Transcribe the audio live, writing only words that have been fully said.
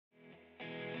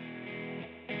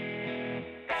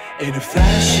in a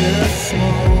flash of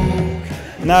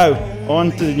smoke. Now,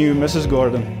 on to the new Mrs.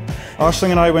 Gordon.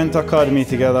 Aisling and I went to academy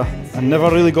together and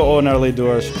never really got on early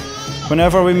doors.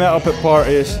 Whenever we met up at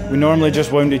parties, we normally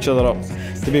just wound each other up.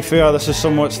 To be fair, this is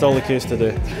somewhat still the case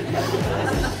today.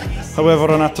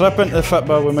 However, on a trip into the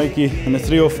Fitba with Mikey in the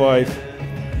 305,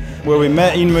 where we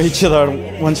met in with each other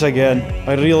once again,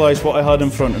 I realised what I had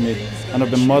in front of me, and I've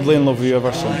been madly in love with you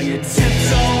ever since.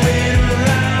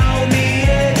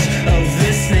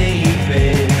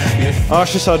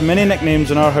 Ash has had many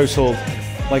nicknames in our household,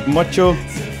 like Macho,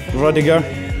 Rudiger,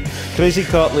 Crazy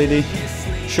Cat Lady,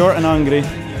 Short and Angry,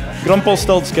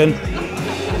 Grumpelstiltskin,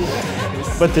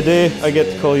 but today I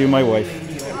get to call you my wife.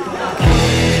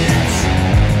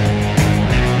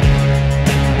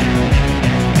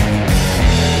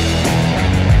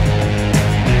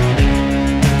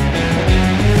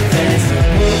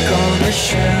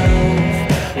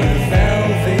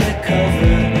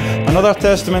 Another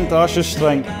testament to Ash's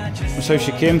strength was how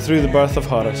she came through the birth of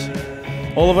Harris.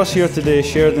 All of us here today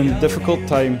shared in the difficult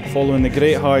time following the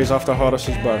great highs after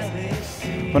Harris's birth,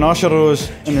 when Ash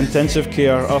arose in intensive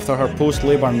care after her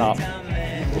post-labour nap.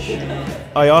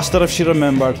 I asked her if she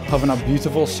remembered having a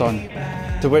beautiful son,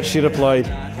 to which she replied,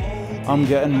 "I'm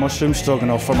getting mushroom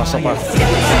stroganoff for my supper."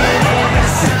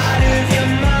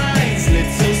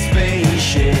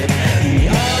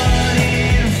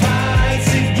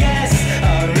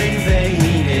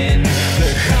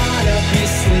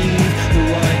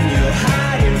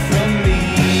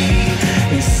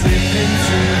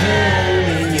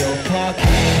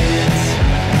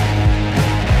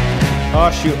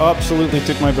 Ash, you absolutely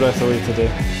took my breath away today.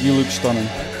 You look stunning.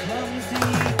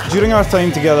 During our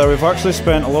time together, we've actually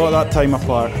spent a lot of that time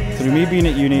apart, through me being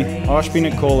at uni, Ash being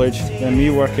at college, and me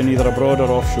working either abroad or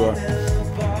offshore.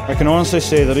 I can honestly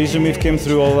say the reason we've came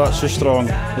through all that so strong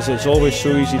is it's always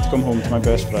so easy to come home to my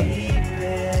best friend.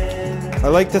 I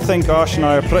like to think Ash and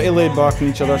I are pretty laid back in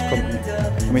each other's company,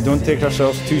 and we don't take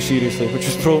ourselves too seriously, which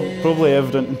is probably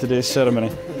evident in today's ceremony.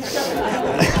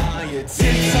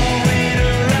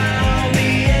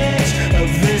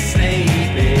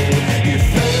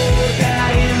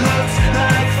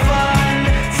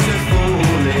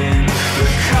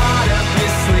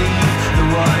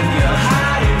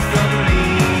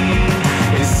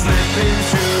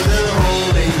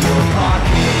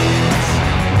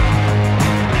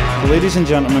 Ladies and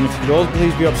gentlemen, if you'd all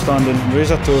please be upstanding and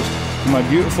raise a toast to my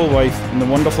beautiful wife and the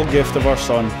wonderful gift of our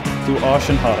son, to Ash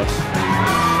and Harris.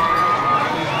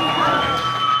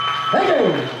 Thank you.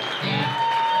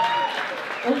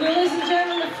 Okay, ladies and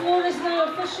gentlemen, the floor is now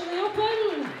officially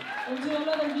open. We'll do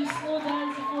another wee slow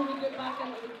dance before we get back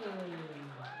into the pool.